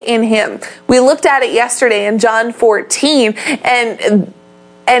in him. We looked at it yesterday in John 14 and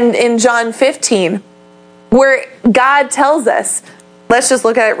in John 15, where God tells us, let's just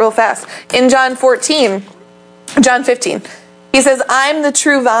look at it real fast. In John 15, he says, I'm the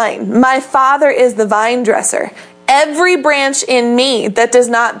true vine. My Father is the vine dresser. Every branch in me that does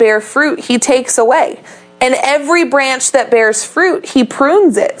not bear fruit, he takes away. And every branch that bears fruit, he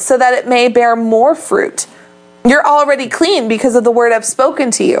prunes it so that it may bear more fruit. You're already clean because of the word I've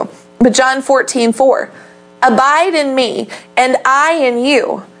spoken to you. But John 14:4, abide in me and I in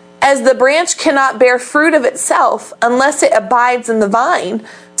you. As the branch cannot bear fruit of itself unless it abides in the vine,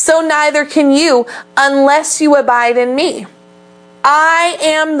 so neither can you unless you abide in me. I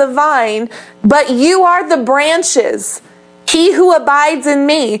am the vine, but you are the branches. He who abides in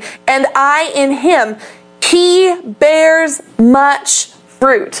me and I in him, he bears much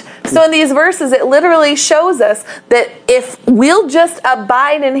fruit. So in these verses, it literally shows us that if we'll just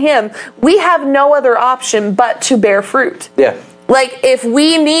abide in him, we have no other option but to bear fruit. Yeah. Like if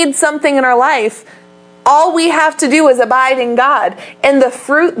we need something in our life, all we have to do is abide in God, and the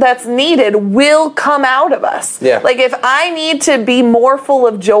fruit that's needed will come out of us. Yeah. Like if I need to be more full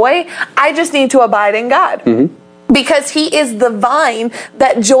of joy, I just need to abide in God. Mm-hmm. Because he is the vine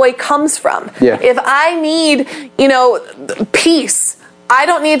that joy comes from. Yeah. If I need, peace, I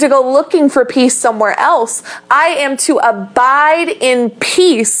don't need to go looking for peace somewhere else. I am to abide in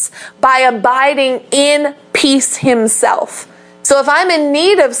peace by abiding in peace himself. So if I'm in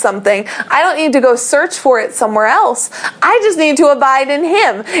need of something, I don't need to go search for it somewhere else. I just need to abide in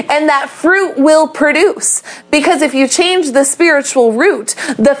him, and that fruit will produce. Because if you change the spiritual root,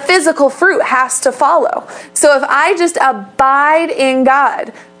 the physical fruit has to follow. So if I just abide in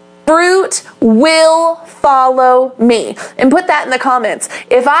God, fruit will follow me. And put that in the comments.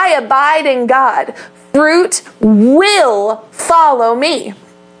 If I abide in God, fruit will follow me.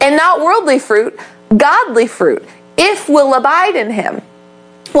 And not worldly fruit, godly fruit, if we'll abide in him.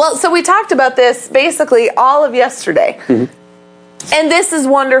 Well, so we talked about this basically all of yesterday. Mm-hmm. And this is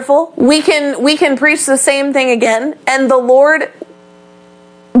wonderful. We can preach the same thing again, and the Lord's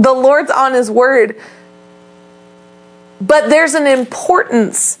on his word. But there's an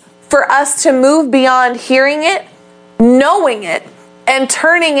importance for us to move beyond hearing it, knowing it, and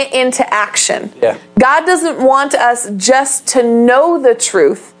turning it into action. Yeah. God doesn't want us just to know the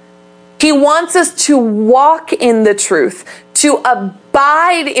truth. He wants us to walk in the truth, to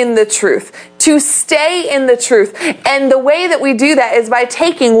abide in the truth, to stay in the truth. And the way that we do that is by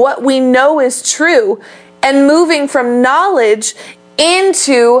taking what we know is true and moving from knowledge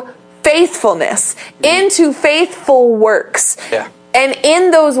into faithfulness, into faithful works. Yeah. And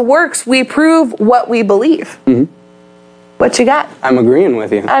in those works, we prove what we believe. Mm-hmm. What you got? I'm agreeing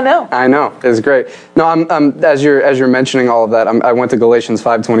with you. I know. It's great. No, I'm as you're mentioning all of that, I went to Galatians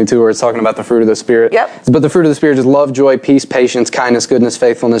 5:22 where it's talking about the fruit of the Spirit. Yep. But the fruit of the Spirit is love, joy, peace, patience, kindness, goodness,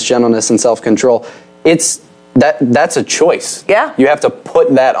 faithfulness, gentleness, and self-control. That's a choice. Yeah. You have to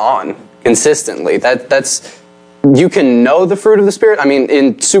put that on consistently. That's you can know the fruit of the Spirit. I mean,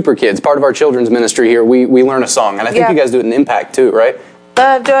 in Super Kids, part of our children's ministry here, we learn a song, and I think you guys do it in Impact too, right?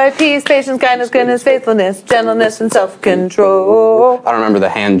 Love, joy, peace, patience, kindness, goodness, faithfulness, gentleness, and self-control. I don't remember the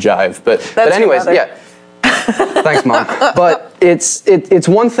hand jive, but anyways, yeah. Thanks, Mom. But it's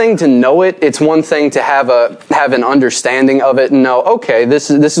one thing to know it. It's one thing to have an understanding of it and know, okay,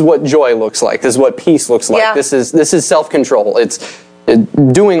 this is what joy looks like. This is what peace looks like. Yeah. This is self-control. It's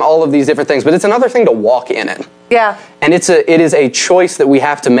doing all of these different things, but it's another thing to walk in it. Yeah. And it is a choice that we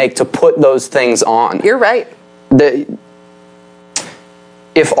have to make to put those things on. You're right.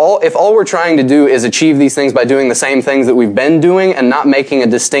 If all we're trying to do is achieve these things by doing the same things that we've been doing and not making a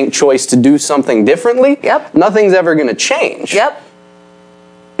distinct choice to do something differently, nothing's ever going to change. Yep.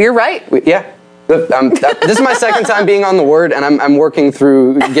 You're right. Yeah. This is my second time being on the Word, and I'm working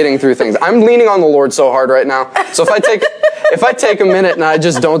through getting through things. I'm leaning on the Lord so hard right now. So if I take a minute and I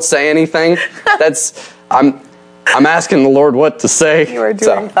just don't say anything, I'm asking the Lord what to say. You are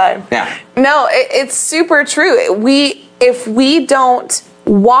doing fine. Yeah. No, it's super true. If we don't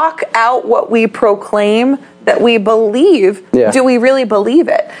walk out what we proclaim that we believe, do we really believe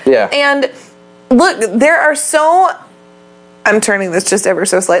it? Yeah. And look, I'm turning this just ever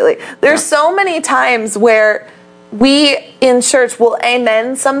so slightly. There's so many times where we in church will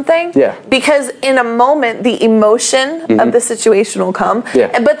amen something because in a moment the emotion of the situation will come.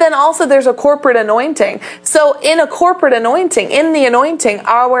 Yeah. But then also there's a corporate anointing. So in a corporate anointing, in the anointing,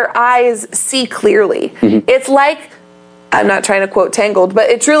 our eyes see clearly. Mm-hmm. It's like I'm not trying to quote Tangled, but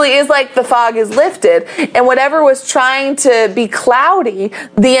it truly is like the fog is lifted, and whatever was trying to be cloudy,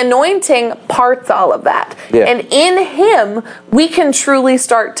 the anointing parts all of that. Yeah. And in Him, we can truly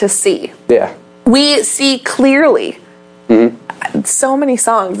start to see. Yeah. We see clearly. So many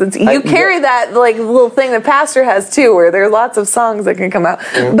songs. You carry that like little thing the pastor has too, where there are lots of songs that can come out.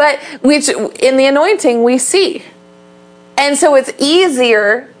 But which in the anointing we see. And so it's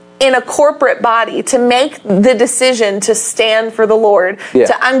easier in a corporate body to make the decision to stand for the Lord. Yeah.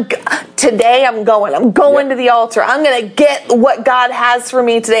 Today I'm going to the altar. I'm going to get what God has for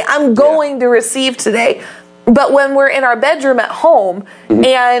me today. I'm going to receive today. But when we're in our bedroom at home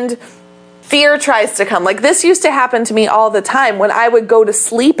and fear tries to come. Like this used to happen to me all the time when I would go to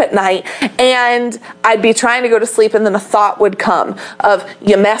sleep at night and I'd be trying to go to sleep and then a thought would come of,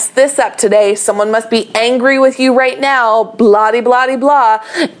 you messed this up today. Someone must be angry with you right now. Blah, blah, blah.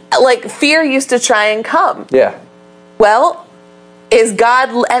 Like fear used to try and come. Yeah. Well, is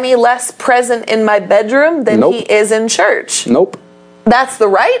God any less present in my bedroom than Nope. He is in church? Nope. That's the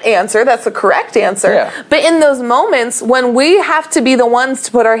right answer. That's the correct answer. Yeah. But in those moments when we have to be the ones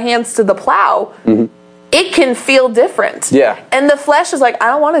to put our hands to the plow, it can feel different. Yeah. And the flesh is like, I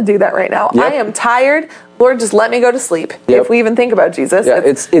don't want to do that right now. Yep. I am tired. Lord, just let me go to sleep. Yep. If we even think about Jesus, Yeah,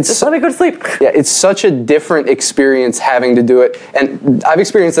 it's just let me go to sleep. Yeah, it's such a different experience having to do it. And I've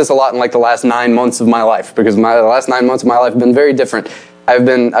experienced this a lot in like the last 9 months of my life, because the last 9 months of my life have been very different. I've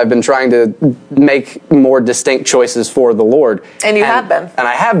been trying to make more distinct choices for the Lord. And you have been. And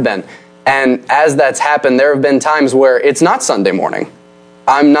I have been. And as that's happened, there have been times where it's not Sunday morning.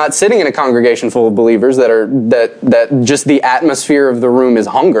 I'm not sitting in a congregation full of believers that just the atmosphere of the room is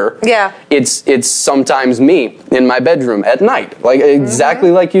hunger. Yeah. It's sometimes me in my bedroom at night, like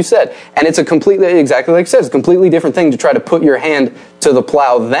exactly like you said. And it's exactly like you said, it's a completely different thing to try to put your hand to the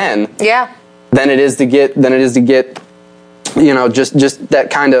plow than it is to get just that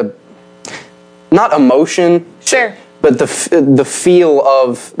kind of, not emotion. Sure. But the feel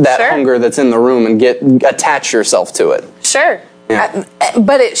of that Sure. hunger that's in the room and attach yourself to it. Sure. Yeah.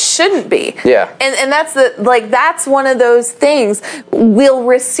 But it shouldn't be. Yeah. And that's one of those things. We'll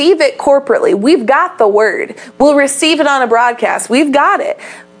receive it corporately. We've got the word. We'll receive it on a broadcast. We've got it.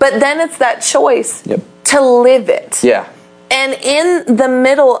 But then it's that choice to live it. Yeah. And in the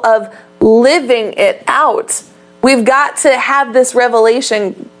middle of living it out, we've got to have this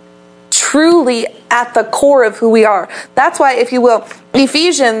revelation truly at the core of who we are. That's why, if you will,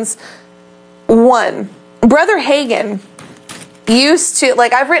 Ephesians 1, Brother Hagin used to,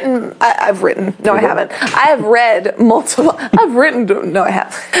 like, I have read multiple of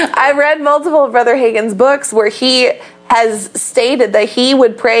Brother Hagin's books where he has stated that he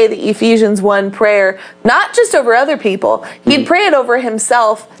would pray the Ephesians 1 prayer, not just over other people, he'd pray it over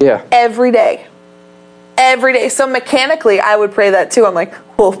himself every day. Every day. So mechanically, I would pray that too. I'm like,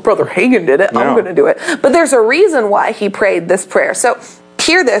 well, if Brother Hagin did it, I'm going to do it. But there's a reason why he prayed this prayer. So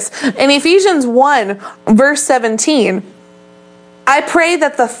hear this. In Ephesians 1, verse 17, I pray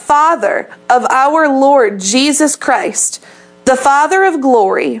that the Father of our Lord Jesus Christ, the Father of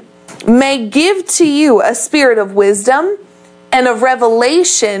glory, may give to you a spirit of wisdom and of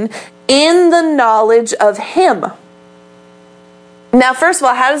revelation in the knowledge of Him. Now, first of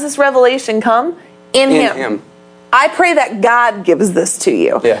all, how does this revelation come? In him. I pray that God gives this to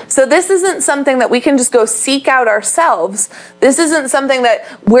you. Yeah. So this isn't something that we can just go seek out ourselves. This isn't something that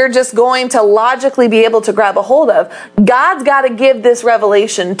we're just going to logically be able to grab a hold of. God's got to give this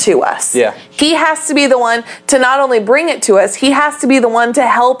revelation to us. Yeah. He has to be the one to not only bring it to us, He has to be the one to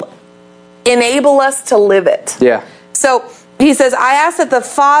help enable us to live it. Yeah. So he says, I ask that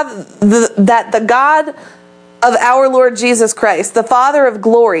the God of our Lord Jesus Christ, the Father of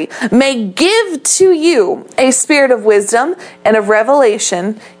glory, may give to you a spirit of wisdom and of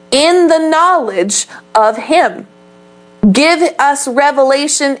revelation in the knowledge of Him. Give us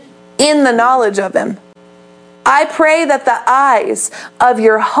revelation in the knowledge of Him. I pray that the eyes of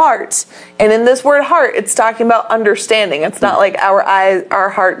your heart, and in this word heart, it's talking about understanding. It's not like our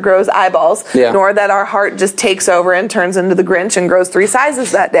heart grows eyeballs, nor that our heart just takes over and turns into the Grinch and grows 3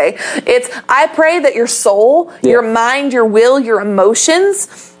 sizes that day. It's, I pray that your soul, your mind, your will, your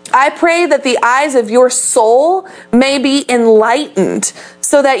emotions, I pray that the eyes of your soul may be enlightened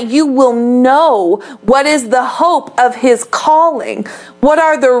so that you will know what is the hope of His calling, what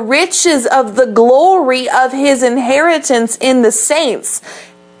are the riches of the glory of His inheritance in the saints,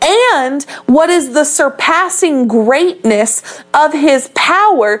 and what is the surpassing greatness of His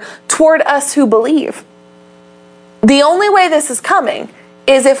power toward us who believe. The only way this is coming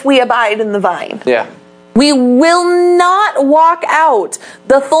is if we abide in the vine. Yeah. We will not walk out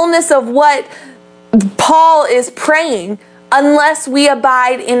the fullness of what Paul is praying unless we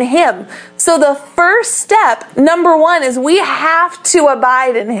abide in him. So the first step, number one, is we have to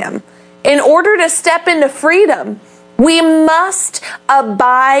abide in him. In order to step into freedom, we must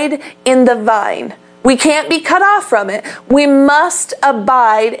abide in the vine. We can't be cut off from it. We must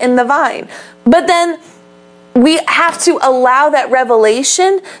abide in the vine. But then we have to allow that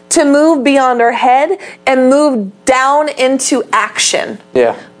revelation to move beyond our head and move down into action.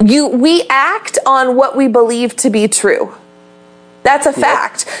 Yeah. We act on what we believe to be true. That's a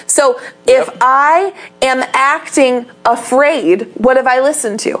fact. Yep. So if I am acting afraid, what have I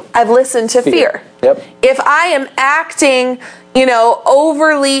listened to? I've listened to fear. Yep. If I am acting,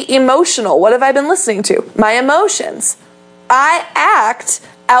 overly emotional, what have I been listening to? My emotions. I act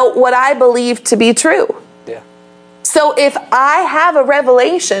out what I believe to be true. Yeah. So if I have a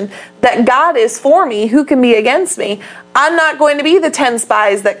revelation that God is for me, who can be against me? I'm not going to be the 10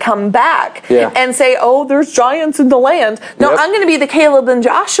 spies that come back and say, oh, there's giants in the land. No, I'm going to be the Caleb and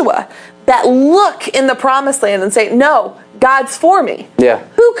Joshua that look in the promised land and say, no, God's for me. Yeah.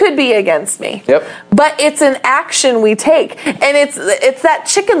 Who could be against me? Yep. But it's an action we take. And it's that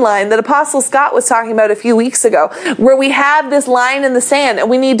chicken line that Apostle Scott was talking about a few weeks ago, where we have this line in the sand and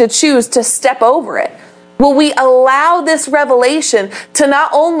we need to choose to step over it. Will we allow this revelation to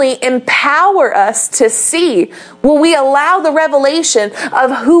not only empower us to see, will we allow the revelation of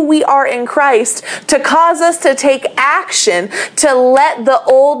who we are in Christ to cause us to take action to let the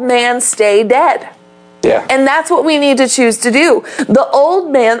old man stay dead? Yeah. And that's what we need to choose to do. The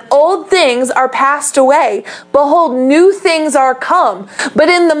old man, old things are passed away. Behold, new things are come. But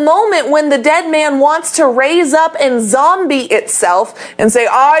in the moment when the dead man wants to raise up and zombie itself and say,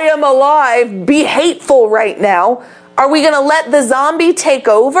 I am alive, be hateful right now, are we going to let the zombie take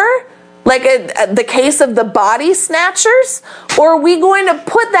over? Like the case of the body snatchers? Or are we going to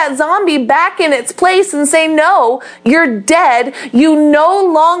put that zombie back in its place and say, no, you're dead. You no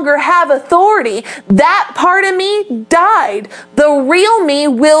longer have authority. That part of me died. The real me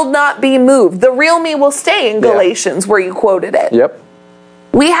will not be moved. The real me will stay in Galatians where you quoted it. Yep.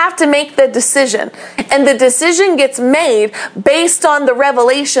 We have to make the decision. And the decision gets made based on the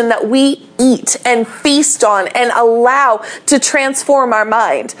revelation that we eat and feast on and allow to transform our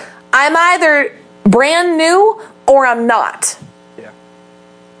mind. I'm either brand new or I'm not. Yeah.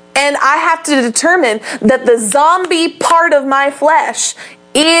 And I have to determine that the zombie part of my flesh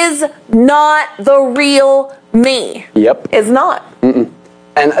is not the real me. Yep. It's not. Mm-mm.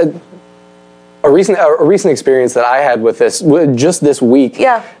 And a recent experience that I had with this, just this week,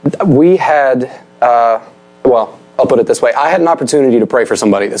 we had, well, I'll put it this way. I had an opportunity to pray for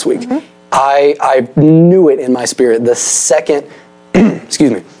somebody this week. Mm-hmm. I knew it in my spirit the second,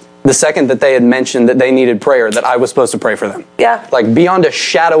 excuse me, the second that they had mentioned that they needed prayer, that I was supposed to pray for them. Yeah. Like beyond a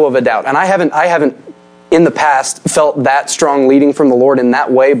shadow of a doubt. And I haven't in the past felt that strong leading from the Lord in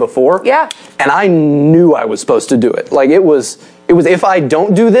that way before. Yeah. And I knew I was supposed to do it. Like it was if I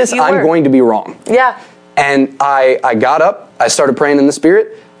don't do this, I'm going to be wrong. Yeah. And I got up, I started praying in the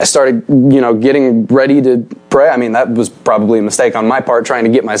Spirit. I started, getting ready to pray. I mean, that was probably a mistake on my part, trying to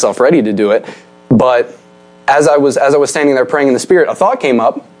get myself ready to do it. But as I was standing there praying in the Spirit, a thought came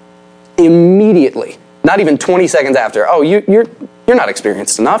up immediately. Not even 20 seconds after. Oh, you're not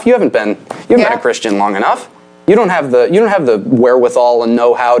experienced enough. You haven't been a Christian long enough. You don't have the wherewithal and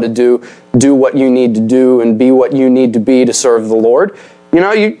know-how to do what you need to do and be what you need to be to serve the Lord.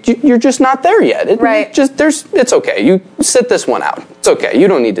 You're just not there yet. It's okay. You sit this one out. It's okay. You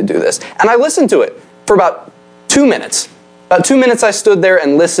don't need to do this. And I listened to it for about 2 minutes. About 2 minutes I stood there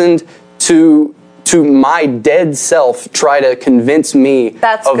and listened to my dead self try to convince me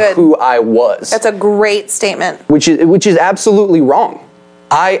who I was. That's a great statement. Which is absolutely wrong.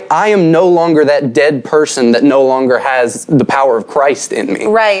 I am no longer that dead person that no longer has the power of Christ in me.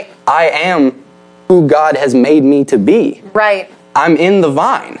 Right. I am who God has made me to be. Right. I'm in the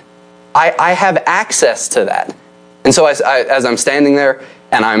vine. I have access to that. And so as I'm standing there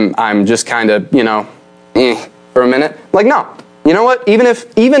and I'm just kind of, for a minute, like, no, you know what? Even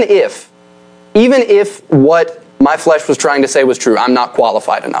if what my flesh was trying to say was true, I'm not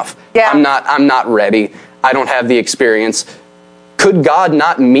qualified enough. Yeah. I'm not ready. I don't have the experience. Could God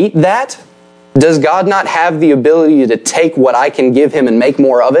not meet that? Does God not have the ability to take what I can give him and make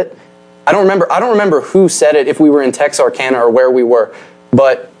more of it? I don't remember who said it, if we were in Texarkana or where we were,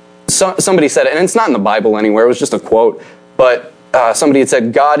 but somebody said it, and it's not in the Bible anywhere, it was just a quote, but somebody had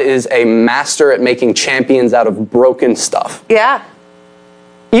said, God is a master at making champions out of broken stuff. Yeah.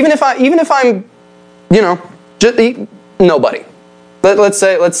 Even if I'm, just nobody. Let's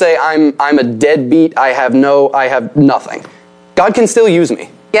say I'm a deadbeat. I have nothing. God can still use me.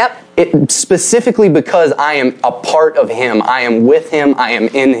 Yep. Specifically because I am a part of him. I am with him. I am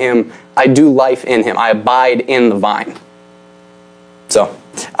in him. I do life in him. I abide in the vine. So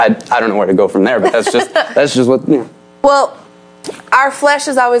I don't know where to go from there, but that's just what. You know. Well, our flesh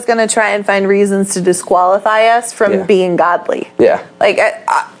is always going to try and find reasons to disqualify us from being godly. Yeah. Like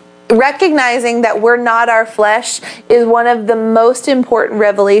recognizing that we're not our flesh is one of the most important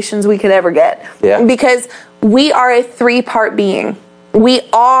revelations we could ever get. Yeah. Because we are a 3-part being. We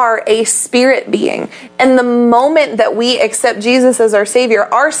are a spirit being. And the moment that we accept Jesus as our Savior,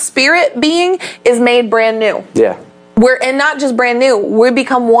 our spirit being is made brand new. Yeah. And not just brand new, we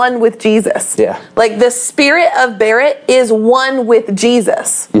become one with Jesus. Yeah. Like the spirit of Barrett is one with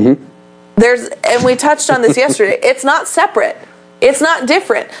Jesus. Mm-hmm. And we touched on this yesterday. It's not separate. It's not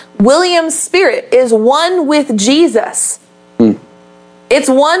different. William's spirit is one with Jesus. It's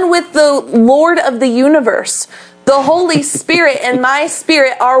one with the Lord of the universe. The Holy Spirit and my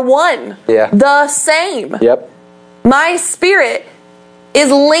spirit are one. Yeah. The same. Yep. My spirit is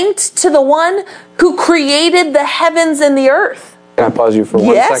linked to the one who created the heavens and the earth. Can I pause you for 1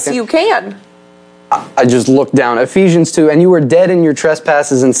 second? Yes, you can. I just looked down. Ephesians 2, and you were dead in your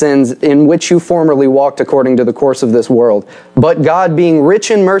trespasses and sins, in which you formerly walked according to the course of this world. But God, being rich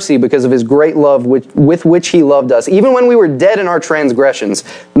in mercy because of his great love with which he loved us, even when we were dead in our transgressions,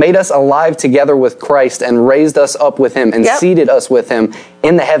 made us alive together with Christ and raised us up with him and seated us with him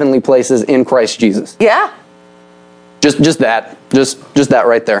in the heavenly places in Christ Jesus. Yeah. Just that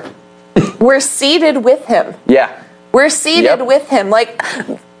right there. We're seated with him. Yeah. We're seated with him. Like,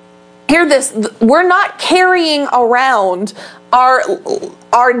 hear this. We're not carrying around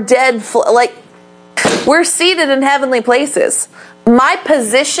our dead, we're seated in heavenly places. My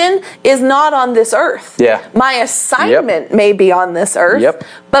position is not on this earth. Yeah. My assignment may be on this earth,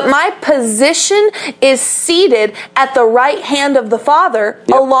 but my position is seated at the right hand of the Father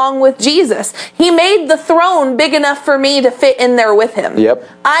along with Jesus. He made the throne big enough for me to fit in there with him. Yep.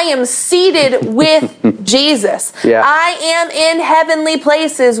 I am seated with Jesus. Yeah. I am in heavenly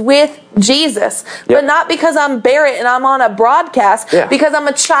places with Jesus, but not because I'm Barrett and I'm on a broadcast, because I'm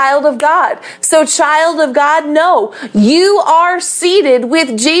a child of God. So child of God, no, you are seated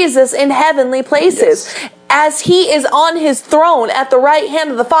with Jesus in heavenly places. Yes. As he is on his throne at the right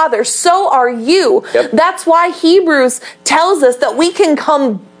hand of the Father, so are you. Yep. That's why Hebrews tells us that we can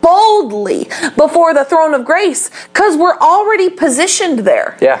come boldly before the throne of grace, because we're already positioned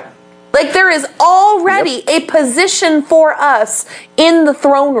there. Yeah. Like there is already a position for us in the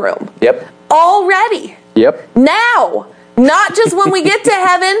throne room. Yep. Already. Yep. Now. Not just when we get to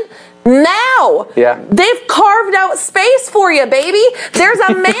heaven. Now. Yeah. They've carved out space for you, baby. There's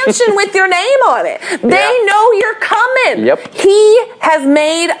a mansion with your name on it. They know you're coming. Yep. He has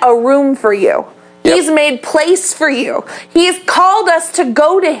made a room for you. Yep. He's made place for you. He's called us to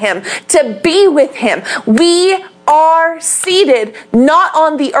go to him, to be with him. We are seated not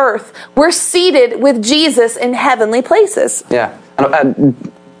on the earth. We're seated with Jesus in heavenly places. Yeah.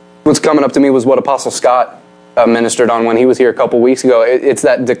 What's coming up to me was what Apostle Scott ministered on when he was here a couple weeks ago. It's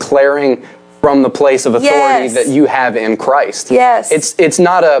that declaring from the place of authority that you have in Christ. Yes. It's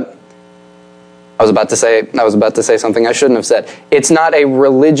not a... I was about to say something I shouldn't have said. It's not a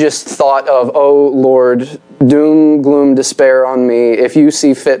religious thought of, oh, Lord, doom, gloom, despair on me. If you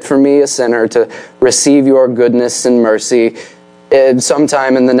see fit for me, a sinner, to receive your goodness and mercy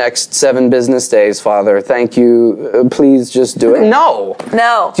sometime in the next 7 business days, Father, thank you. Please just do it. No.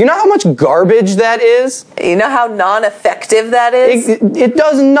 No. Do you know how much garbage that is? You know how non-effective that is? It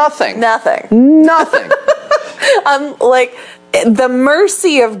does nothing. Nothing. Nothing. The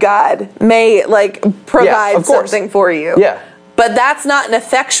mercy of God may provide something for you. Yeah. But that's not an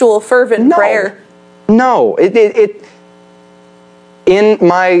effectual, fervent prayer. No. In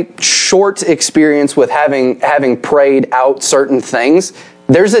my short experience with having prayed out certain things,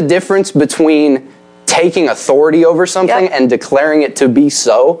 there's a difference between taking authority over something and declaring it to be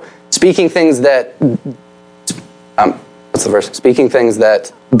so. Speaking things that what's the verse? Speaking things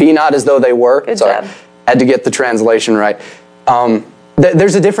that be not as though they were. Good job. Had to get the translation right.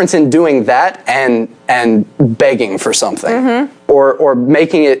 There's a difference in doing that and begging for something, or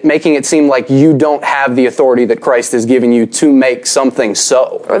making it seem like you don't have the authority that Christ has given you to make something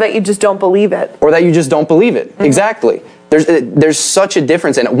so, or that you just don't believe it, Exactly. There's such a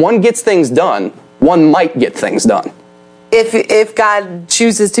difference in it. One gets things done. One might get things done if God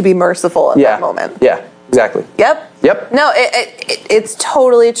chooses to be merciful in that moment. Yeah. Exactly. Yep. No, it's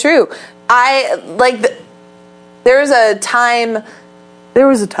totally true. There was a time,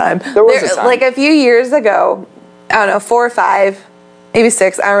 like a few years ago, I don't know, 4 or 5, maybe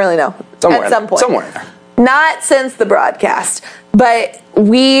 6, I don't really know. Somewhere in there. not since the broadcast, but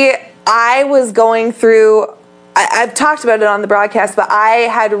I was going through, I've talked about it on the broadcast, but I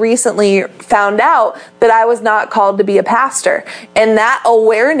had recently found out that I was not called to be a pastor. And that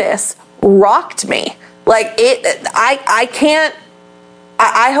awareness rocked me. Like I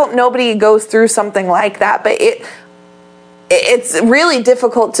hope nobody goes through something like that, but it's really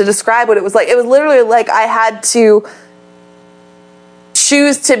difficult to describe what it was like. It was literally like I had to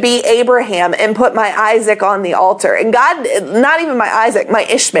choose to be Abraham and put my Isaac on the altar. And God, not even my Isaac, my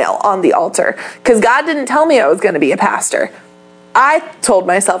Ishmael on the altar. Because God didn't tell me I was going to be a pastor. I told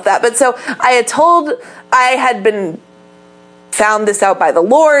myself that. But so I had been found this out by the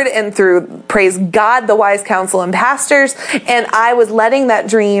Lord and through, praise God, the wise counsel and pastors. And I was letting that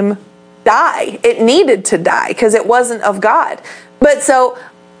dream die. It needed to die because it wasn't of God. But so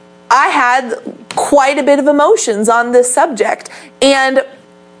I had quite a bit of emotions on this subject. And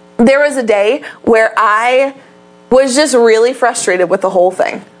there was a day where I was just really frustrated with the whole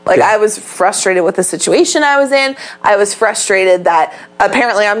thing. Like, I was frustrated with the situation I was in. I was frustrated that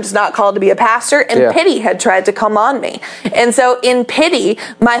apparently I'm just not called to be a pastor, and pity had tried to come on me. And so in pity,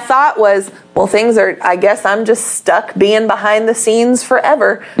 my thought was, well, I guess I'm just stuck being behind the scenes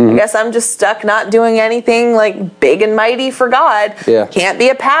forever. I guess I'm just stuck not doing anything like big and mighty for God. Can't be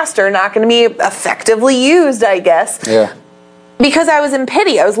a pastor, not going to be effectively used, I guess. Because I was in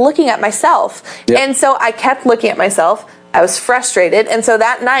pity. I was looking at myself. And so I kept looking at myself. I was frustrated. And so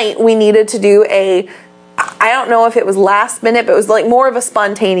that night we needed to do I don't know if it was last minute, but it was like more of a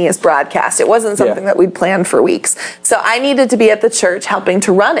spontaneous broadcast. It wasn't something that we'd planned for weeks. So I needed to be at the church helping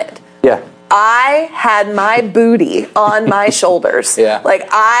to run it. I had my booty on my shoulders. Like,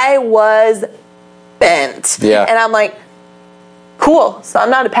 I was bent. And I'm like, cool, so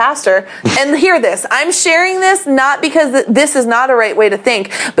I'm not a pastor. And hear this, I'm sharing this not because this is not a right way to think,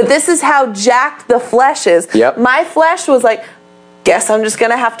 but this is how jacked the flesh is. My flesh was like, guess I'm just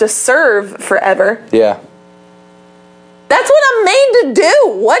going to have to serve forever. That's what I'm made to do.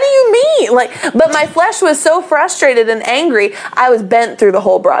 What do you mean? But my flesh was so frustrated and angry, I was bent through the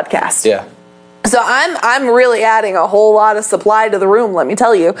whole broadcast. So I'm really adding a whole lot of supply to the room, let me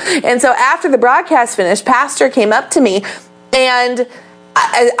tell you. And so after the broadcast finished, Pastor came up to me, and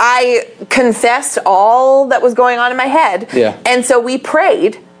I confessed all that was going on in my head. And so we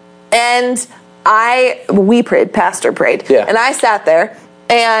prayed, and Pastor prayed. And I sat there,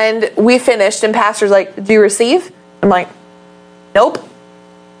 and we finished, and Pastor's like, do you receive? I'm like, nope.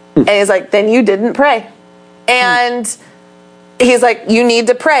 And he's like, then you didn't pray. And he's like, you need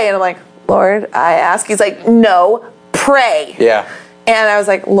to pray. And I'm like, Lord, I ask. He's like, no, pray. And I was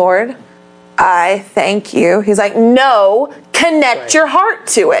like, Lord, I thank you. He's like, no, connect your heart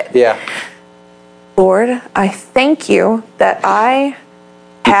to it. Lord, I thank you that I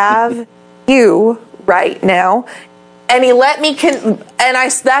have you right now. And he let me,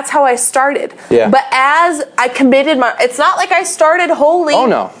 that's how I started. But as I committed it's not like I started holy. Oh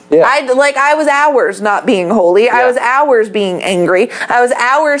no. I was hours not being holy. I was hours being angry. I was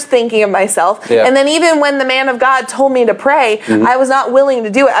hours thinking of myself. And then even when the man of God told me to pray, I was not willing to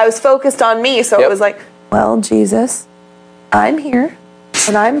do it. I was focused on me. So it was like, well, Jesus, I'm here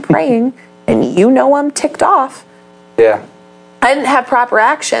and I'm praying, and you know I'm ticked off. I didn't have proper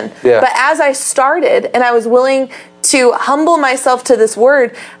action. But as I started and I was willing to humble myself to this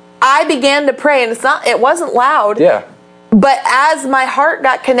word, I began to pray, and it wasn't loud. But as my heart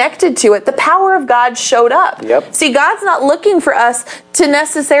got connected to it, the power of God showed up. See, God's not looking for us to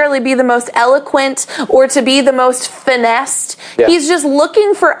necessarily be the most eloquent or to be the most finessed. He's just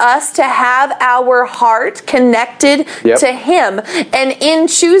looking for us to have our heart connected to Him. And in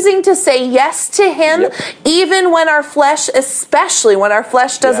choosing to say yes to Him, even when our flesh, especially when our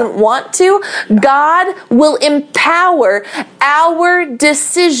flesh doesn't want to, God will empower our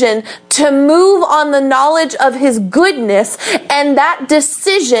decision to move on the knowledge of His goodness, and that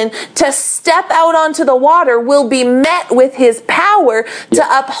decision to step out onto the water will be met with His power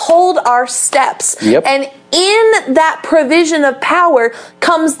to uphold our steps. And in that provision of power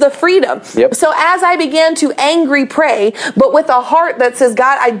comes the freedom. So as I began to angry pray, but with a heart that says,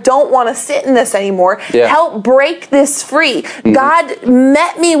 God, I don't want to sit in this anymore. Help break this free. God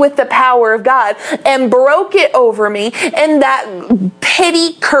met me with the power of God and broke it over me. And that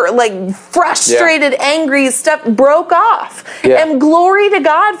pity, frustrated, angry stuff broke off. And glory to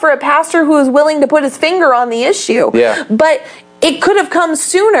God for a pastor who is willing to put his finger on the issue. But it could have come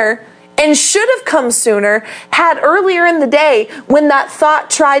sooner, and should have come sooner, had earlier in the day, when that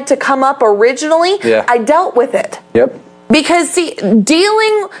thought tried to come up originally, I dealt with it. Because, see,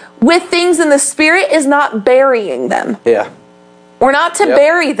 dealing with things in the Spirit is not burying them. We're not to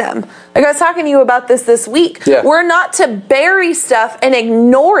bury them. Like I was talking to you about this week. Yeah. We're not to bury stuff and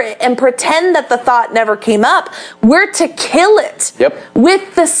ignore it and pretend that the thought never came up. We're to kill it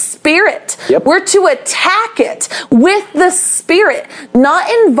with the Spirit. We're to attack it with the Spirit, not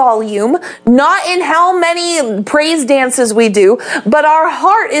in volume, not in how many praise dances we do, but our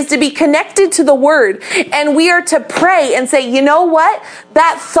heart is to be connected to the Word, and we are to pray and say, you know what?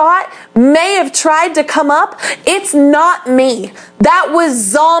 That thought may have tried to come up. It's not me. That was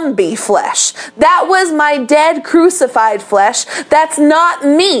zombie flesh. That was my dead crucified flesh. That's not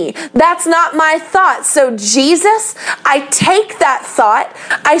me. That's not my thought. So Jesus, I take that thought,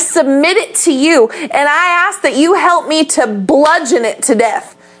 I submit it to you, and I ask that you help me to bludgeon it to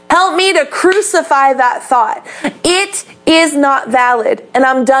death. Help me to crucify that thought. It is not valid, and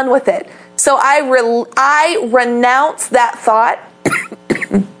I'm done with it. So I renounce that thought.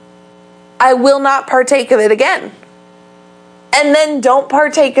 I will not partake of it again. And then don't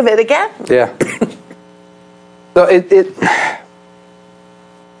partake of it again. Yeah. So it give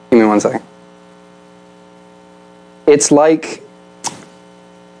me 1 second. It's like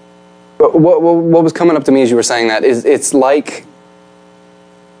what was coming up to me as you were saying that is it's like,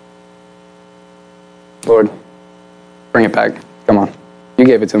 Lord, bring it back. Come on. You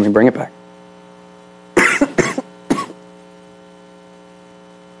gave it to me. Bring it back.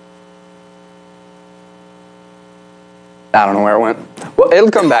 I don't know where it went. Well, it'll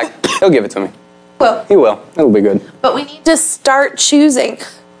come back. He'll give it to me. Well, He will. It'll be good. but we need to start choosing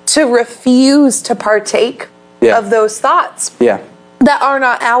to refuse to partake of those thoughts Yeah. that are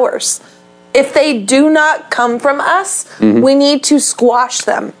not ours. If they do not come from us, we need to squash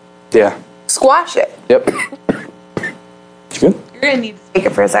them. Yeah. Squash it. Yep. You good? You're going to need to take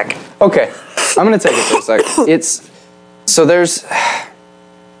it for a second. Okay. I'm going to take it for a second. So there's,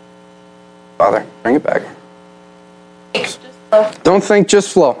 Father, bring it back. Don't think,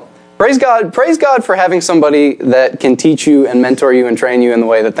 just flow. Praise God for having somebody that can teach you and mentor you and train you in the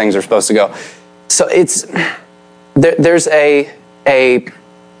way that things are supposed to go. So there's a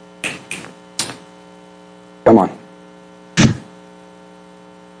come on.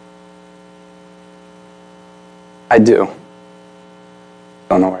 I do.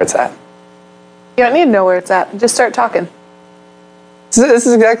 Don't know where it's at. You don't need to know where it's at. Just start talking. This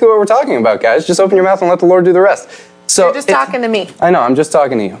is exactly what we're talking about, guys. Just open your mouth and let the Lord do the rest. So You're just talking to me. I know, I'm just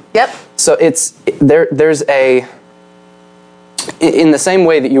talking to you. Yep. So there's in the same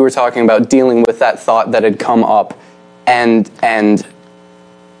way that you were talking about dealing with that thought that had come up, and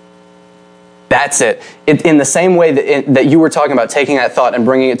that's it. In the same way that you were talking about taking that thought and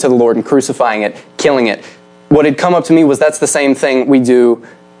bringing it to the Lord and crucifying it, killing it, what had come up to me was that's the same thing we do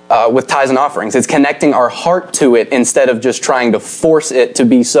with tithes and offerings. It's connecting our heart to it instead of just trying to force it to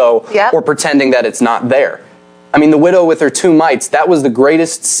be so or pretending that it's not there. I mean, the widow with her 2 mites, that was the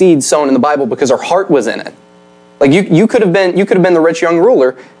greatest seed sown in the Bible because her heart was in it. Like you could have been the rich young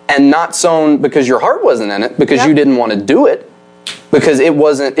ruler and not sown because your heart wasn't in it, because you didn't want to do it, because it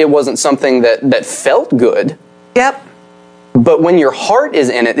wasn't something that felt good. Yep. But when your heart is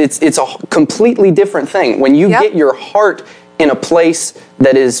in it, it's a completely different thing. When you get your heart in a place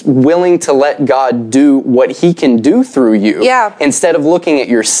that is willing to let God do what He can do through you, instead of looking at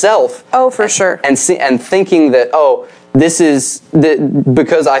yourself. Oh, for sure. And thinking that, this is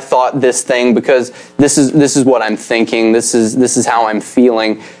because I thought this thing, because this is what I'm thinking, this is how I'm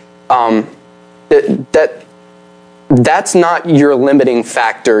feeling. That's not your limiting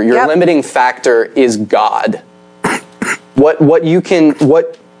factor. Your limiting factor is God.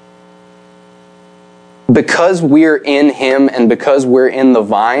 Because we're in Him and because we're in the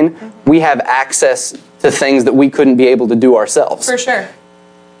vine, we have access to things that we couldn't be able to do ourselves. For sure.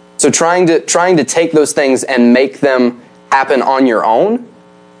 So trying to take those things and make them happen on your own,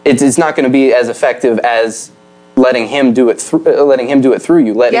 it's not going to be as effective as letting Him do it through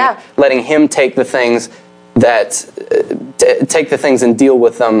you. Letting Him take the things and deal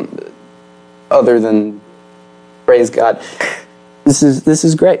with them. Other than, praise God. This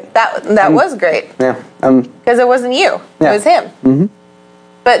is great. That was great. Yeah. Because it wasn't you. It was Him. Mm-hmm.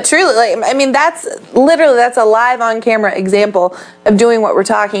 But truly, that's a live on camera example of doing what we're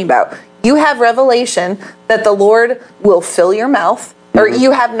talking about. You have revelation that the Lord will fill your mouth, or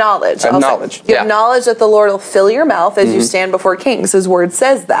you have knowledge. I have knowledge. You have knowledge that the Lord will fill your mouth as you stand before kings. His word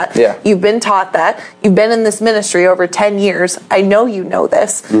says that. Yeah. You've been taught that. You've been in this ministry over 10 years. I know you know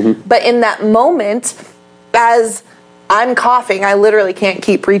this. Mm-hmm. But in that moment, as I'm coughing, I literally can't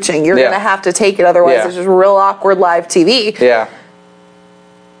keep preaching. You're going to have to take it, otherwise it's just real awkward live TV. Yeah.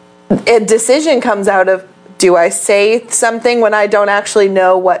 A decision comes out of, do I say something when I don't actually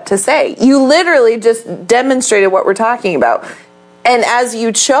know what to say? You literally just demonstrated what we're talking about. And as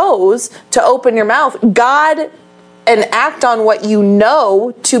you chose to open your mouth, God, and act on what you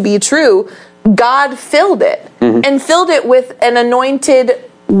know to be true, God filled it and filled it with an anointed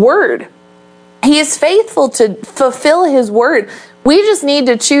word. He is faithful to fulfill his word. We just need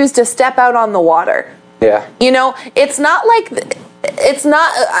to choose to step out on the water. Yeah. You know, it's not like,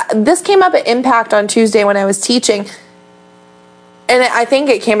 this came up at Impact on Tuesday when I was teaching. And I think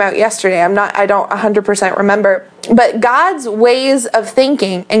it came out yesterday. I don't 100% remember. But God's ways of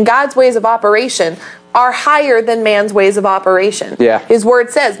thinking and God's ways of operation are higher than man's ways of operation. Yeah. His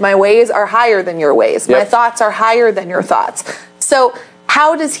word says, my ways are higher than your ways. Yep. My thoughts are higher than your thoughts. So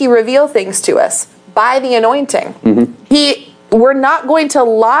how does he reveal things to us? By the anointing. We're not going to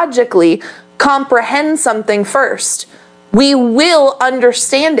logically comprehend something first. We will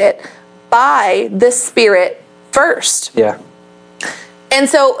understand it by the Spirit first. Yeah. And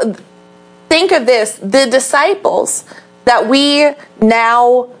so think of this, the disciples that we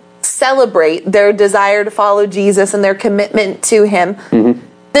now celebrate their desire to follow Jesus and their commitment to him.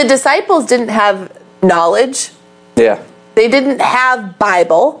 The disciples didn't have knowledge. Yeah. They didn't have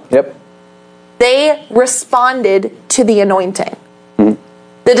Bible. Yep. They responded to the anointing.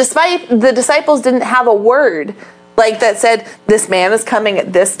 The disciples didn't have a word like that said, this man is coming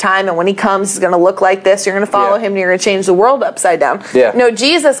at this time, and when he comes, he's going to look like this. You're going to follow him, and you're going to change the world upside down. Yeah. No,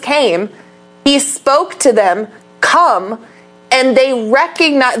 Jesus came. He spoke to them, come, and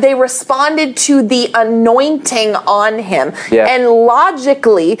they responded to the anointing on him. Yeah. And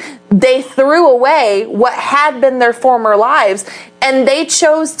logically, they threw away what had been their former lives, and they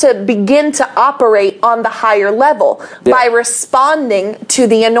chose to begin to operate on the higher level by responding to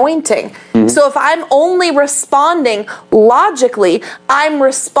the anointing. So if I'm only responding logically, I'm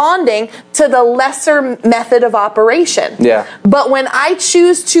responding to the lesser method of operation. Yeah. But when I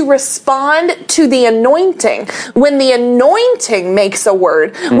choose to respond to the anointing, when the anointing makes a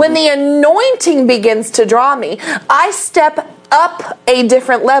word, when the anointing begins to draw me, I step up a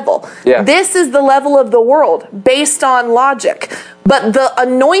different level. Yeah. This is the level of the world based on logic. But the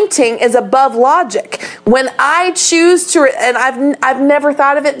anointing is above logic. When I choose to, and I've never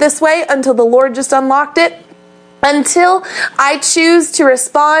thought of it this way until the Lord just unlocked it. Until I choose to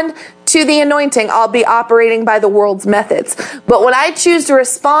respond to the anointing, I'll be operating by the world's methods. But when I choose to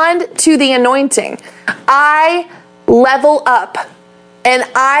respond to the anointing, I level up and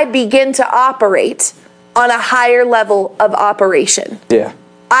I begin to operate on a higher level of operation. Yeah.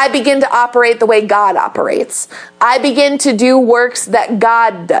 I begin to operate the way God operates. I begin to do works that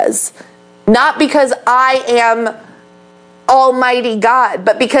God does. Not because I am Almighty God,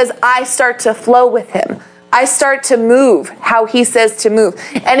 but because I start to flow with him. I start to move how he says to move.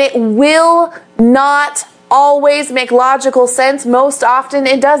 And it will not always make logical sense. Most often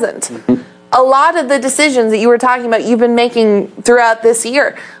it doesn't. A lot of the decisions that you were talking about you've been making throughout this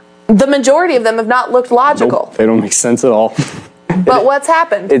year, the majority of them have not looked logical. Nope, they don't make sense at all. But what's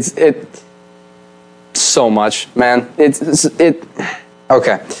happened? It's so much, man.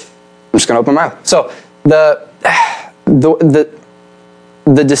 Okay. I'm just gonna open my mouth. So the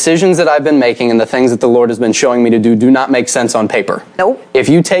decisions that I've been making and the things that the Lord has been showing me to do not make sense on paper. Nope. If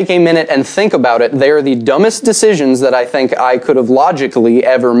you take a minute and think about it, they are the dumbest decisions that I think I could have logically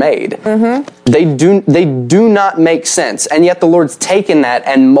ever made. They do not make sense, and yet the Lord's taken that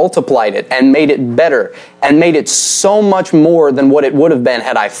and multiplied it and made it better and made it so much more than what it would have been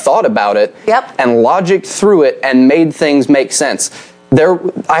had I thought about it and logic through it and made things make sense.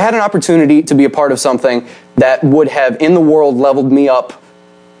 I had an opportunity to be a part of something that would have in the world leveled me up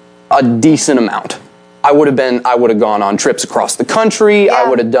a decent amount. I would have gone on trips across the country. I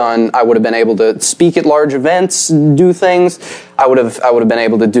would have been able to speak at large events, do things. I would have been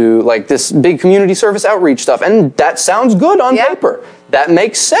able to do like this big community service outreach stuff. And that sounds good on paper. That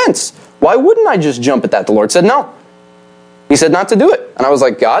makes sense. Why wouldn't I just jump at that? The Lord said no. He said not to do it. And I was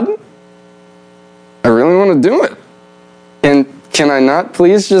like, God, I really want to do it. And can I not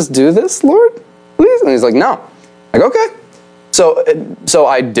please just do this, Lord? Please? And he's like, no. Like, okay. So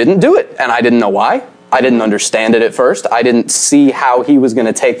I didn't do it, and I didn't know why. I didn't understand it at first. I didn't see how he was going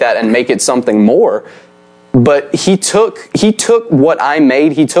to take that and make it something more. But he took what I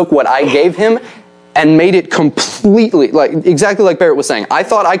made, he took what I gave him, and made it completely, exactly like Barrett was saying. I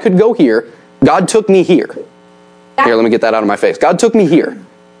thought I could go here. God took me here. Here, let me get that out of my face. God took me here.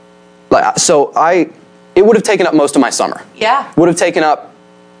 It would have taken up most of my summer. Yeah. Would have taken up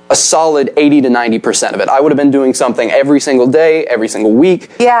a solid 80 to 90% of it. I would have been doing something every single day, every single week.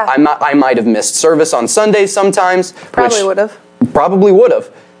 Yeah. I might have missed service on Sundays sometimes. Probably would have. Probably would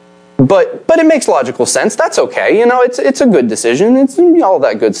have. But it makes logical sense. That's okay. You know, it's a good decision. It's all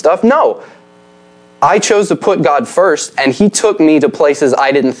that good stuff. No. I chose to put God first, and he took me to places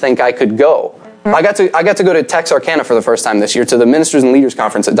I didn't think I could go. I got to go to Texarkana for the first time this year to the Ministers and Leaders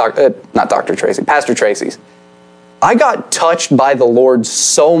Conference at Pastor Tracy's. I got touched by the Lord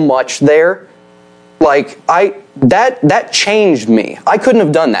so much there. Like, that changed me. I couldn't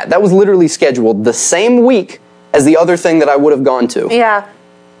have done that. That was literally scheduled the same week as the other thing that I would have gone to. Yeah.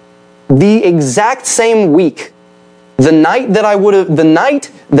 The exact same week. The night that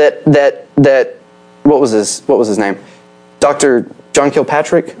what was his name? Dr. John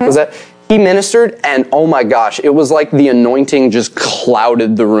Kilpatrick, was that? He ministered, and oh my gosh, it was like the anointing just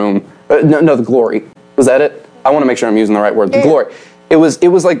clouded the room. No, the glory. Was that it? I want to make sure I'm using the right word. The glory. It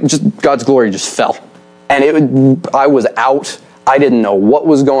was like just God's glory just fell. And I was out. I didn't know what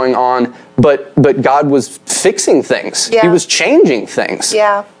was going on, but God was fixing things. Yeah. He was changing things.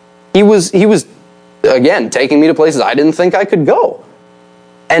 Yeah. He was again taking me to places I didn't think I could go.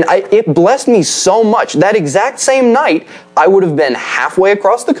 And it blessed me so much. That exact same night, I would have been halfway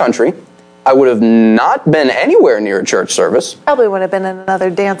across the country. I would have not been anywhere near a church service. Probably would have been in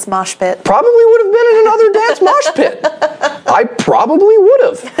another dance mosh pit. Probably would have been in another dance mosh pit. I probably would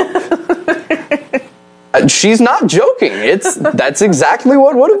have. She's not joking. That's exactly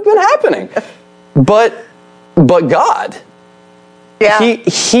what would have been happening. But God, Yeah.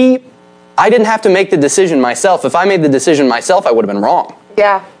 I didn't have to make the decision myself. If I made the decision myself, I would have been wrong.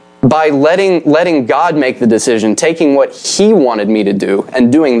 Yeah. By letting God make the decision, taking what he wanted me to do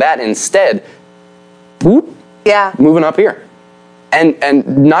and doing that instead, whoop, Yeah. moving up here. And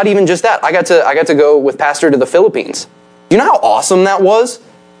not even just that. I got to go with Pastor to the Philippines. You know how awesome that was?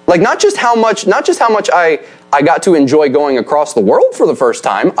 Like not just how much I got to enjoy going across the world for the first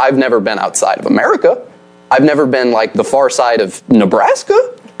time. I've never been outside of America. I've never been like the far side of Nebraska.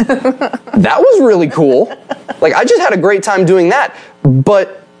 That was really cool. Like I just had a great time doing that.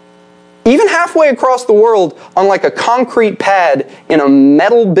 But even halfway across the world on like a concrete pad in a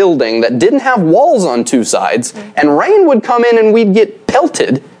metal building that didn't have walls on two sides, and rain would come in and we'd get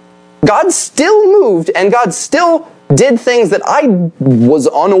pelted, God still moved and God still did things that I was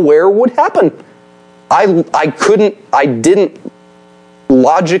unaware would happen. I didn't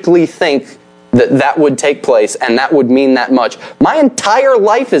logically think that would take place and that would mean that much. My entire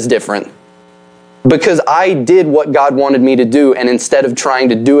life is different because I did what God wanted me to do, and instead of trying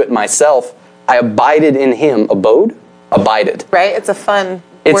to do it myself, I abided in him. Abided. Right? It's a fun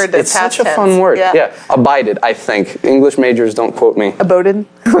word. It's such a fun word. Yeah. Abided, I think. English majors, don't quote me. Aboded?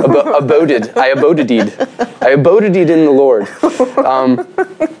 Aboded. I aboded-ed. I aboded-ed in the Lord.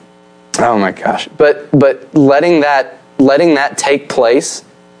 Oh my gosh. But letting that take place,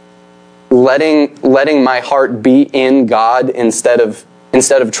 letting my heart be in God instead of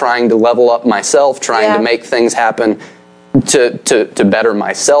trying to level up myself, trying to make things happen to better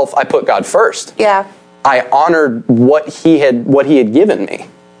myself, I put God first. Yeah. I honored what he had given me,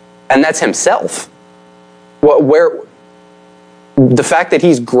 and that's himself. Where the fact that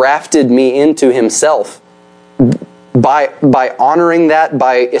he's grafted me into himself, by honoring that,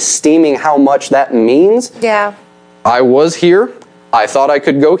 by esteeming how much that means. Yeah. I was here. I thought I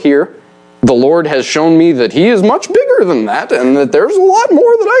could go here. The Lord has shown me that he is much bigger than that, and that there's a lot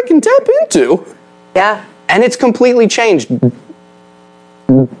more that I can tap into. Yeah. And it's completely changed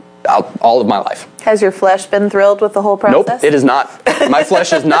all of my life. Has your flesh been thrilled with the whole process? Nope, it is not. My flesh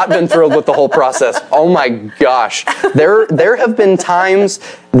has not been thrilled with the whole process. Oh my gosh. There have been times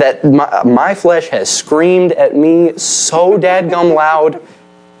that my flesh has screamed at me so dadgum loud.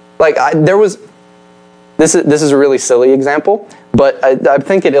 Like this is a really silly example, but I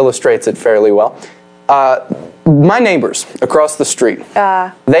think it illustrates it fairly well. My neighbors across the street,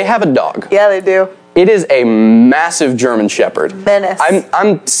 they have a dog. Yeah, they do. It is a massive German Shepherd. Menace.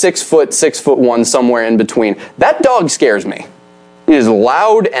 I'm 6 foot, 6'1", somewhere in between. That dog scares me. It is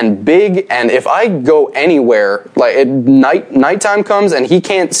loud and big, and if I go anywhere, like at nighttime comes and he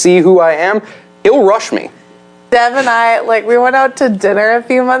can't see who I am, he'll rush me. Deb and I, we went out to dinner a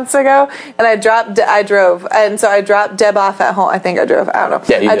few months ago, and I drove, and so I dropped Deb off at home. I think I drove, I don't know.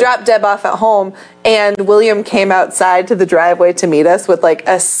 Yeah, I dropped Deb off at home, and William came outside to the driveway to meet us with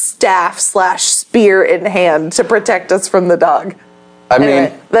a staff/spear in hand to protect us from the dog. I Anyway,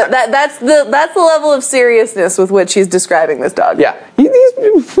 mean, that's the level of seriousness with which he's describing this dog. yeah,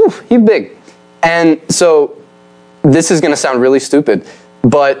 he's big. And so this is going to sound really stupid,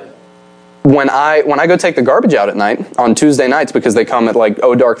 but when I go take the garbage out at night on Tuesday nights, because they come at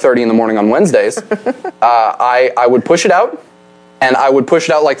dark 30 in the morning on Wednesdays, I would push it out, and I would push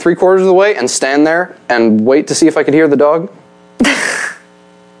it out 3/4 of the way and stand there and wait to see if I could hear the dog.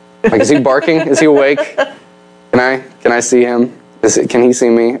 Is he barking? Is he awake? Can I see him? Can he see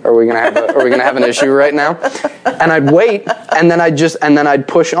me? Are we gonna have an issue right now? And I'd wait, and then I'd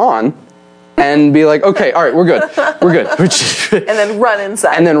push on, and be like, okay, all right, we're good. And then run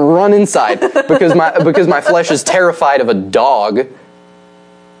inside. And then run inside because my flesh is terrified of a dog.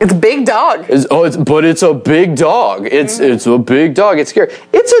 It's a big dog. But it's a big dog. It's a big dog. It's scary.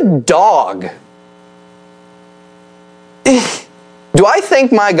 It's a dog. Do I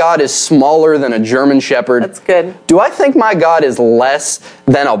think my God is smaller than a German Shepherd? That's good. Do I think my God is less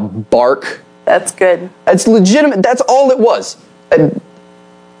than a bark? That's good. That's legitimate. That's all it was.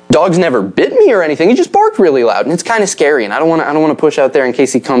 Dog's never bit me or anything. He just barked really loud, and it's kind of scary. And I don't want to push out there in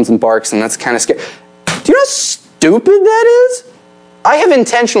case he comes and barks, and that's kind of scary. Do you know how stupid that is? I have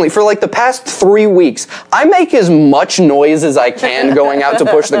intentionally, for like the past 3 weeks, I make as much noise as I can going out to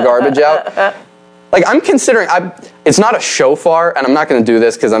push the garbage out. Like, I'm considering, it's not a shofar, and I'm not going to do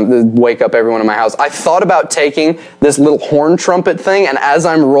this because I'm wake up everyone in my house. I thought about taking this little horn trumpet thing, and as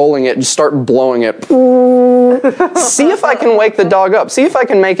I'm rolling it, just start blowing it. See if I can wake the dog up. See if I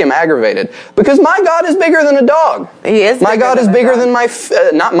can make him aggravated. Because my God is bigger than a dog. He is. My God is bigger than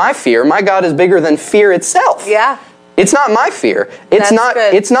not my fear. My God is bigger than fear itself. Yeah. It's not my fear. It's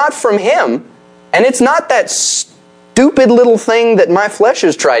not from him, and it's not that stupid little thing that my flesh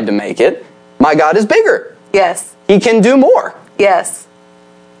has tried to make it. My God is bigger. Yes. He can do more. Yes.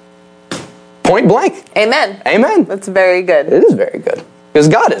 Point blank. Amen. Amen. That's very good. It is very good. Because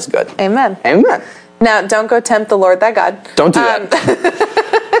God is good. Amen. Amen. Now, don't go tempt the Lord thy God. Don't do that.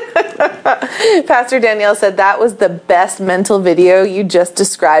 Pastor Danielle said that was the best mental video you just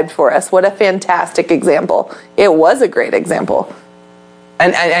described for us. What a fantastic example. It was a great example.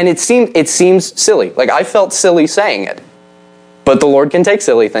 And it seems silly. Like, I felt silly saying it. But the Lord can take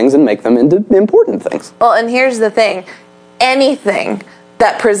silly things and make them into important things. Well, and here's the thing. Anything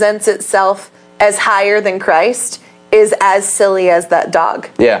that presents itself as higher than Christ is as silly as that dog.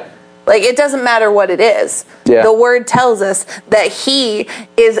 Yeah. Like, it doesn't matter what it is. Yeah. The word tells us that he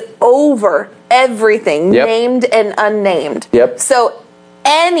is over everything, Yep. named and unnamed. Yep. So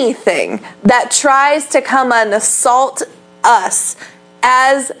anything that tries to come and assault us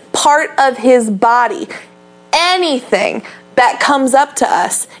as part of his body, anything that comes up to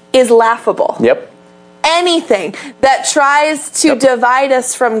us is laughable. Yep. Anything that tries to divide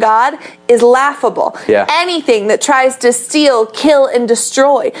us from God is laughable. Yeah. Anything that tries to steal, kill, and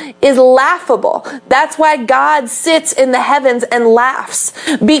destroy is laughable. That's why God sits in the heavens and laughs,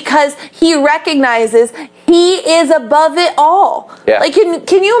 because he recognizes he is above it all. Yeah. Like,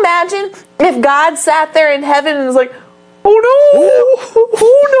 can you imagine if God sat there in heaven and was like, oh no,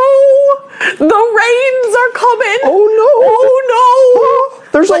 oh no, the rains are coming. Oh no.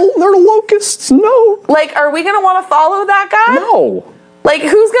 There are locusts. No. Like, are we going to want to follow that God? No. Like,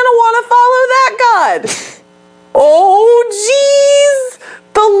 who's going to want to follow that God? Oh, jeez.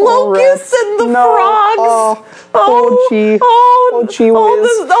 The locusts and the frogs.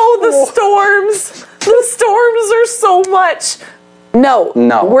 The storms. The storms are so much. No.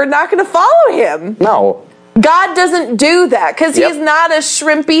 We're not going to follow him. No. God doesn't do that because he's not a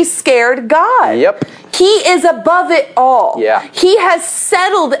shrimpy, scared God. Yep. He is above it all. Yeah. He has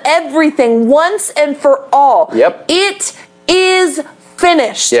settled everything once and for all. Yep. It is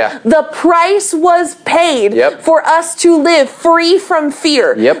finished. Yeah. The price was paid for us to live free from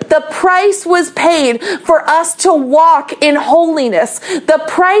fear. Yep. The price was paid for us to walk in holiness. The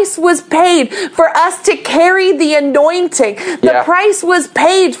price was paid for us to carry the anointing. The price was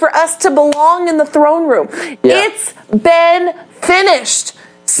paid for us to belong in the throne room. Yeah. It's been finished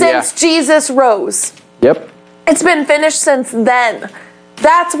since Jesus rose. Yep. It's been finished since then.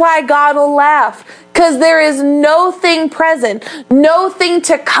 That's why God will laugh. Because there is no thing present, no thing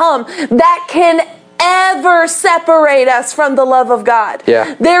to come that can ever separate us from the love of God.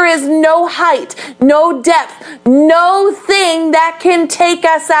 Yeah. There is no height, no depth, no thing that can take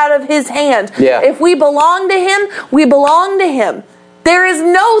us out of his hand. Yeah. If we belong to him, we belong to him. There is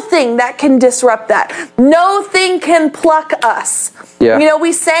no thing that can disrupt that. No thing can pluck us. Yeah. You know,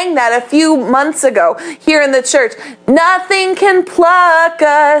 we sang that a few months ago here in the church. Nothing can pluck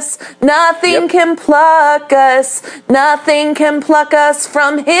us. Nothing can pluck us. Nothing can pluck us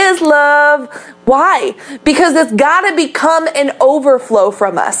from his love. Why? Because it's got to become an overflow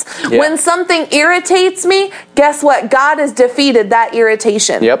from us. Yeah. When something irritates me, guess what? God has defeated that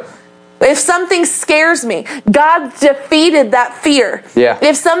irritation. Yep. If something scares me, God defeated that fear. Yeah.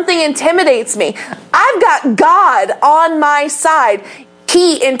 If something intimidates me, I've got God on my side.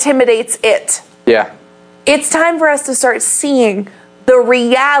 He intimidates it. Yeah. It's time for us to start seeing the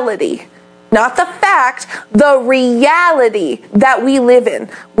reality Not the fact, the reality that we live in.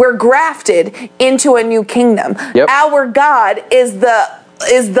 We're grafted into a new kingdom. Yep. Our God is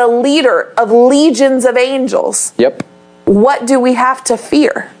the leader of legions of angels. Yep. What do we have to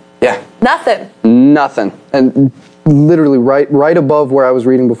fear? Yeah. Nothing. Nothing. And literally right above where I was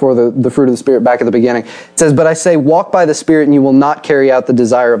reading before the fruit of the Spirit back at the beginning, it says, "But I say, walk by the Spirit, and you will not carry out the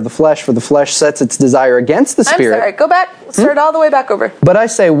desire of the flesh, for the flesh sets its desire against the Spirit." I'm sorry. Go back. Start all the way back over. "But I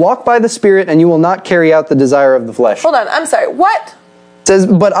say, walk by the Spirit, and you will not carry out the desire of the flesh." Hold on. I'm sorry. What? It says,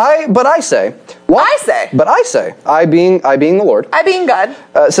 but I say, walk, I say. But I say, I being the Lord. I being God.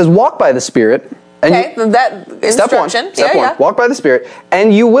 It says, walk by the Spirit. And Okay, that instruction. Step one. Walk by the Spirit,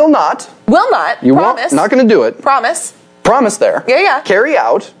 and you will not. Will not. You promise. won't. Not going to do it. Promise. Promise there. Yeah. Carry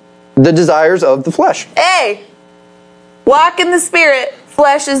out the desires of the flesh. Hey, walk in the Spirit.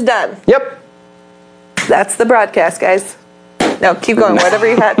 Flesh is done. Yep. That's the broadcast, guys. No, keep going. Whatever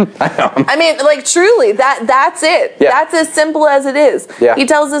you had. I mean, like, truly, that's it. Yeah. That's as simple as it is. Yeah. He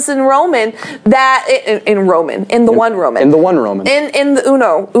tells us in Roman that in the one Roman. In the one Roman. In the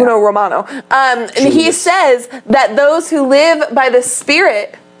Uno Romano. And he says that those who live by the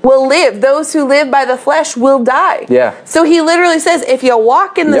Spirit will live. Those who live by the flesh will die. Yeah. So he literally says, if you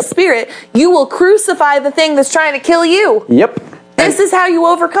walk in the Yep. Spirit, you will crucify the thing that's trying to kill you. Yep. This is how you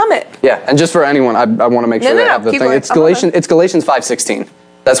overcome it. Yeah, and just for anyone, I want to make sure No, they have the keep thing. going. It's Galatians 5:16.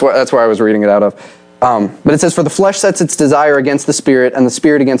 That's where I was reading it out of. But it says, "For the flesh sets its desire against the Spirit, and the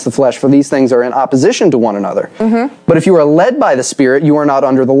Spirit against the flesh. For these things are in opposition to one another. Mm-hmm. But if you are led by the Spirit, you are not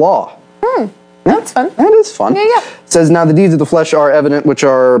under the law." That's fun. That is fun. Yeah. It says, "Now the deeds of the flesh are evident, which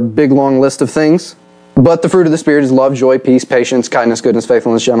are a big long list of things. But the fruit of the Spirit is love, joy, peace, patience, kindness, goodness,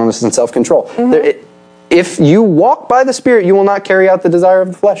 faithfulness, gentleness, and self-control." Mm-hmm. If you walk by the Spirit, you will not carry out the desire of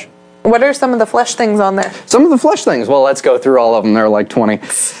the flesh. What are some of the flesh things on there? Some of the flesh things. Well, let's go through all of them. There are like 20.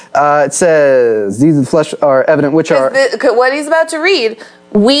 It says, "These of the flesh are evident, which are..." What he's about to read,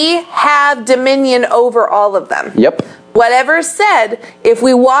 we have dominion over all of them. Yep. Whatever said, if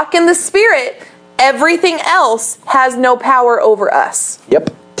we walk in the Spirit, everything else has no power over us. Yep.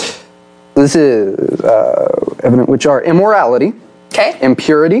 This is evident, which are immorality, Okay?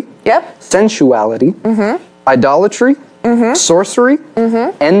 impurity, Yep. sensuality, idolatry, sorcery,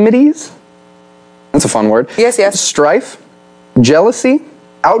 enmities. That's a fun word. Yes. Strife, jealousy,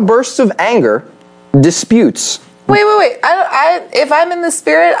 outbursts of anger, disputes. Wait. If I'm in the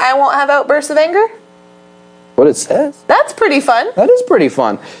Spirit, I won't have outbursts of anger? What it says. That's pretty fun. That is pretty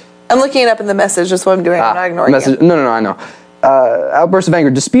fun. I'm looking it up in the message. That's what I'm doing. I'm not ignoring it. No, I know. Outbursts of anger,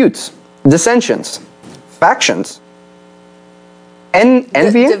 disputes, dissensions, factions,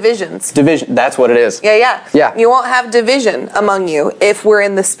 envy, Divisions. division. That's what it is. Yeah. Yeah. You won't have division among you if we're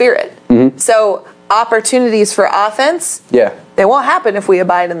in the Spirit. So opportunities for offense, Yeah. they won't happen if we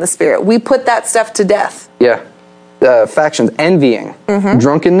abide in the Spirit. We put that stuff to death. Yeah. Factions, envying,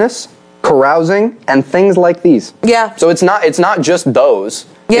 drunkenness, carousing, and things like these. Yeah. So it's not just those.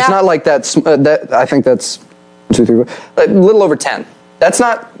 Yeah. It's not like that. I think that's 1, 2, 3, 4, a little over 10. That's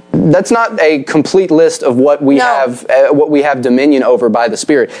not a complete list of what we have dominion over by the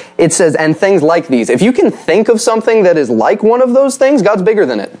Spirit. It says, and things like these. If you can think of something that is like one of those things, God's bigger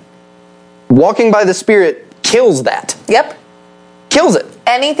than it. Walking by the Spirit kills that. Yep. Kills it.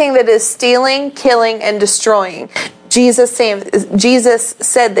 Anything that is stealing, killing, and destroying. Jesus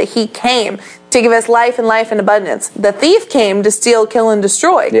said that he came to give us life and life in abundance. The thief came to steal, kill, and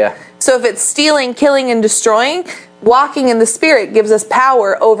destroy. Yeah. So if it's stealing, killing, and destroying, walking in the Spirit gives us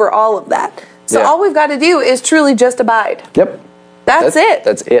power over all of that. So Yeah. all we've got to do is truly just abide. Yep. That's it.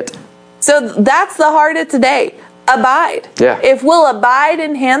 That's it. So that's the heart of today. Abide. Yeah. If we'll abide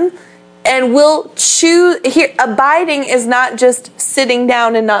in him and we'll choose here, abiding is not just sitting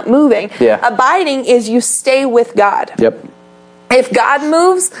down and not moving. Yeah. Abiding is you stay with God. Yep. If God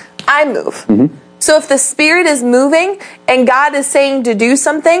moves, I move. So if the Spirit is moving and God is saying to do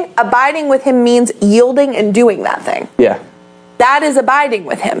something, abiding with him means yielding and doing that thing. Yeah. That is abiding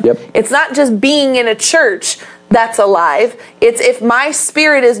with him. Yep. It's not just being in a church that's alive. It's if my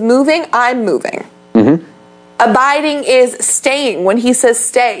spirit is moving, I'm moving. Abiding is staying when he says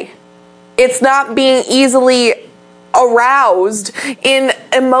stay. It's not being easily aroused in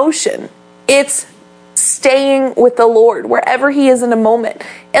emotion. It's staying with the Lord wherever he is in a moment.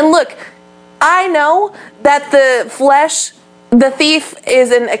 And look, I know that the flesh, the thief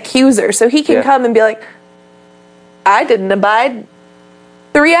is an accuser. So he can come and be like, I didn't abide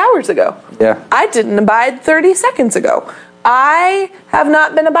 3 hours ago. Yeah. I didn't abide 30 seconds ago. I have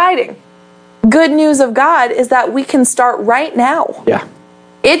not been abiding. Good news of God is that we can start right now. Yeah.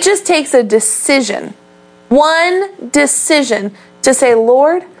 It just takes a decision. One decision to say,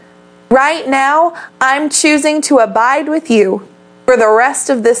 Lord, Right now, I'm choosing to abide with you for the rest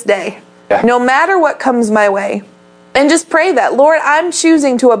of this day, no matter what comes my way. And just pray that, Lord, I'm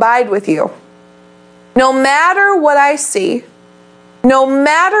choosing to abide with you. No matter what I see, no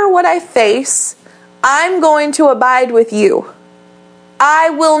matter what I face, I'm going to abide with you. I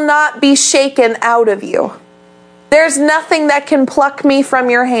will not be shaken out of you. There's nothing that can pluck me from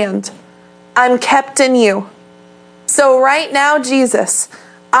your hand. I'm kept in you. So right now, Jesus,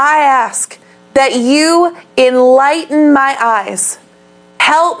 I ask that you enlighten my eyes.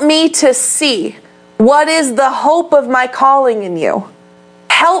 Help me to see what is the hope of my calling in you.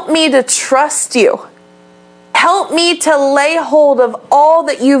 Help me to trust you. Help me to lay hold of all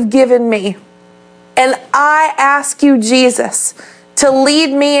that you've given me. And I ask you, Jesus, to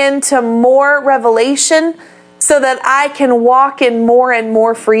lead me into more revelation so that I can walk in more and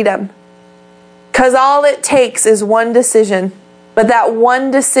more freedom. Because all it takes is one decision. But that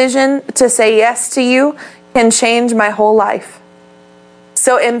one decision to say yes to you can change my whole life.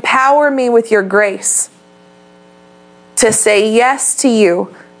 So empower me with your grace to say yes to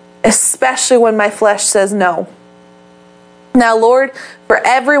you, especially when my flesh says no. Now, Lord, for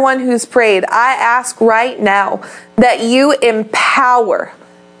everyone who's prayed, I ask right now that you empower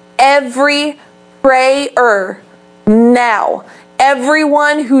every prayer now.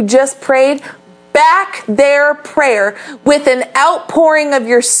 Everyone who just prayed, back their prayer with an outpouring of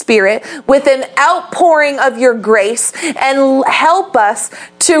your Spirit, with an outpouring of your grace, and help us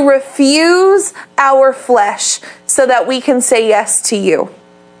to refuse our flesh so that we can say yes to you.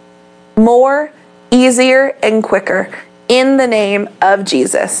 More, easier, and quicker. In the name of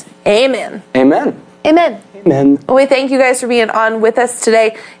Jesus. Amen. Amen. Amen. Amen. Well, we thank you guys for being on with us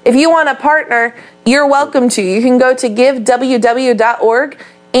today. If you want to partner, you're welcome to. You can go to giveww.org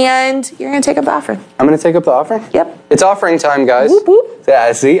and you're going to take up the offering. I'm going to take up the offering? Yep. It's offering time, guys. Whoop, whoop.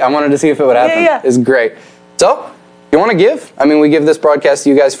 Yeah, see? I wanted to see if it would happen. Yeah. It's great. So, if you want to give, we give this broadcast to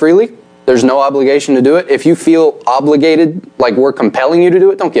you guys freely. There's no obligation to do it. If you feel obligated, like we're compelling you to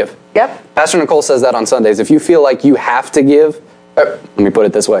do it, don't give. Yep. Pastor Nicole says that on Sundays. If you feel like you have to give, let me put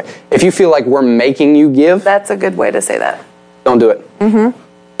it this way. If you feel like we're making you give, That's a good way to say that. don't do it. Mm-hmm.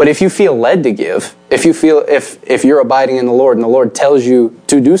 But if you feel led to give, if you feel if you're abiding in the Lord and the Lord tells you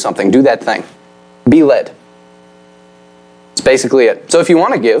to do something, do that thing. Be led. It's basically it. So if you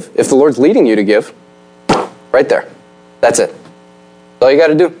want to give, if the Lord's leading you to give, right there. That's it. All you got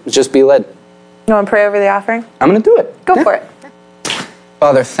to do is just be led. You want to pray over the offering? I'm going to do it. Go for it.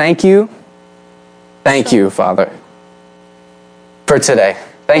 Father, thank you. Thank you, Father, for today.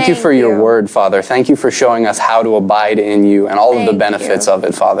 Thank you for your word, Father. Thank you for showing us how to abide in you and all of the benefits of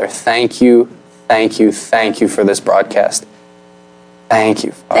it, Father. Thank you, thank you, thank you for this broadcast. Thank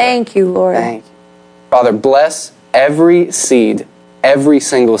you, Father. Thank you, Lord. Thank you. Father, bless every seed, every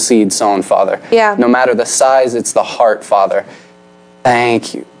single seed sown, Father. Yeah. No matter the size, it's the heart, Father.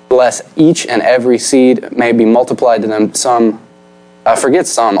 Thank you. Bless each and every seed. May it be multiplied to them some, forget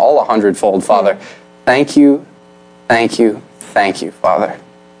some, all 100-fold, Father. Thank you, thank you, thank you, Father.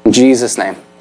 In Jesus' name.